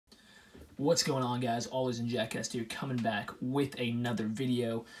What's going on, guys? Always in Jackcast here, coming back with another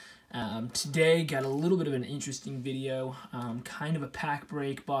video. Today got a little bit of an interesting video, kind of a pack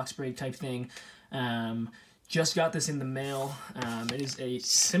break, box break type thing. Just got this in the mail. It is a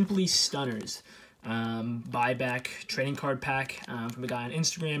Simply Stunners buyback trading card pack from a guy on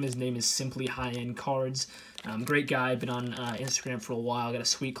Instagram. His name is Simply High End Cards. Great guy, been on Instagram for a while, got a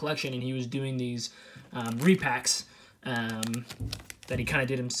sweet collection, and he was doing these repacks that he kind of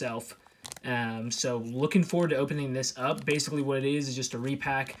did himself. So looking forward to opening this up. Basically what it is just a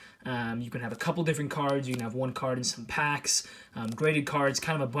repack. You can have a couple different cards. You can have one card in some packs, graded cards,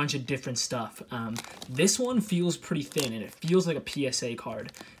 kind of a bunch of different stuff. This one feels pretty thin, and it feels like a PSA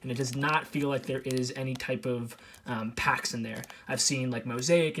card, and it does not feel like there is any type of packs in there. I've seen like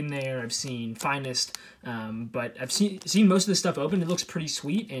Mosaic in there, I've seen Finest, but I've seen most of this stuff open. It looks pretty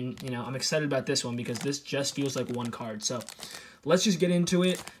sweet, and I'm excited about this one because this just feels like one card. So let's just get into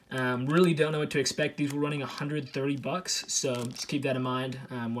it. Really don't know what to expect. These were running 130 bucks, so just keep that in mind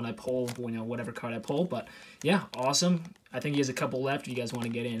when I pull, whatever card I pull. But yeah, awesome. I think he has a couple left if you guys want to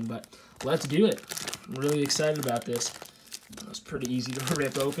get in, but let's do it. I'm really excited about this. It's pretty easy to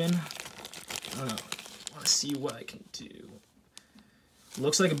rip open. I don't know. I want to see what I can do.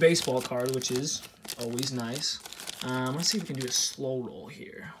 Looks like a baseball card, which is always nice. Let's see if we can do a slow roll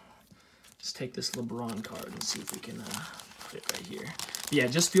here. Let's take this LeBron card and see if we can put it right here. Yeah,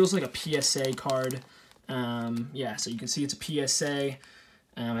 it just feels like a PSA card. Yeah, so you can see it's a PSA.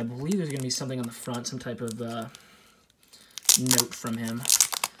 I believe there's going to be something on the front, some type of note from him.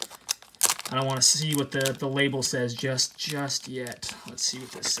 I don't want to see what the label says just yet. Let's see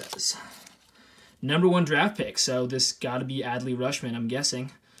what this says. #1 draft pick. So this got to be Adley Rutschman, I'm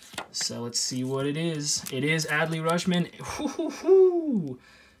guessing. So let's see what it is. It is Adley Rutschman.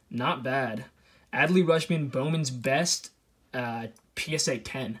 Not bad. Adley Rutschman, Bowman's Best, PSA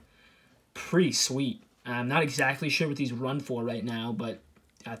 10. Pretty sweet. I'm not exactly sure what these run for right now, but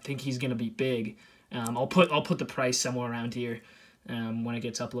I think he's gonna be big. I'll put the price somewhere around here when it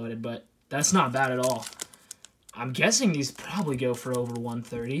gets uploaded, but that's not bad at all. I'm guessing these probably go for over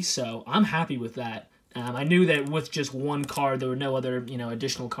 130, so I'm happy with that. I knew that with just one card, there were no other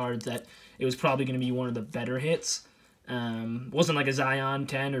additional cards, that it was probably going to be one of the better hits. Wasn't like a Zion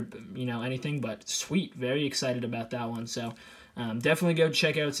 10 or anything, but sweet. Very excited about that one. So definitely go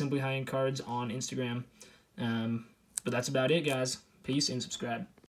check out Simply High End Cards on Instagram. But that's about it, guys. Peace and subscribe.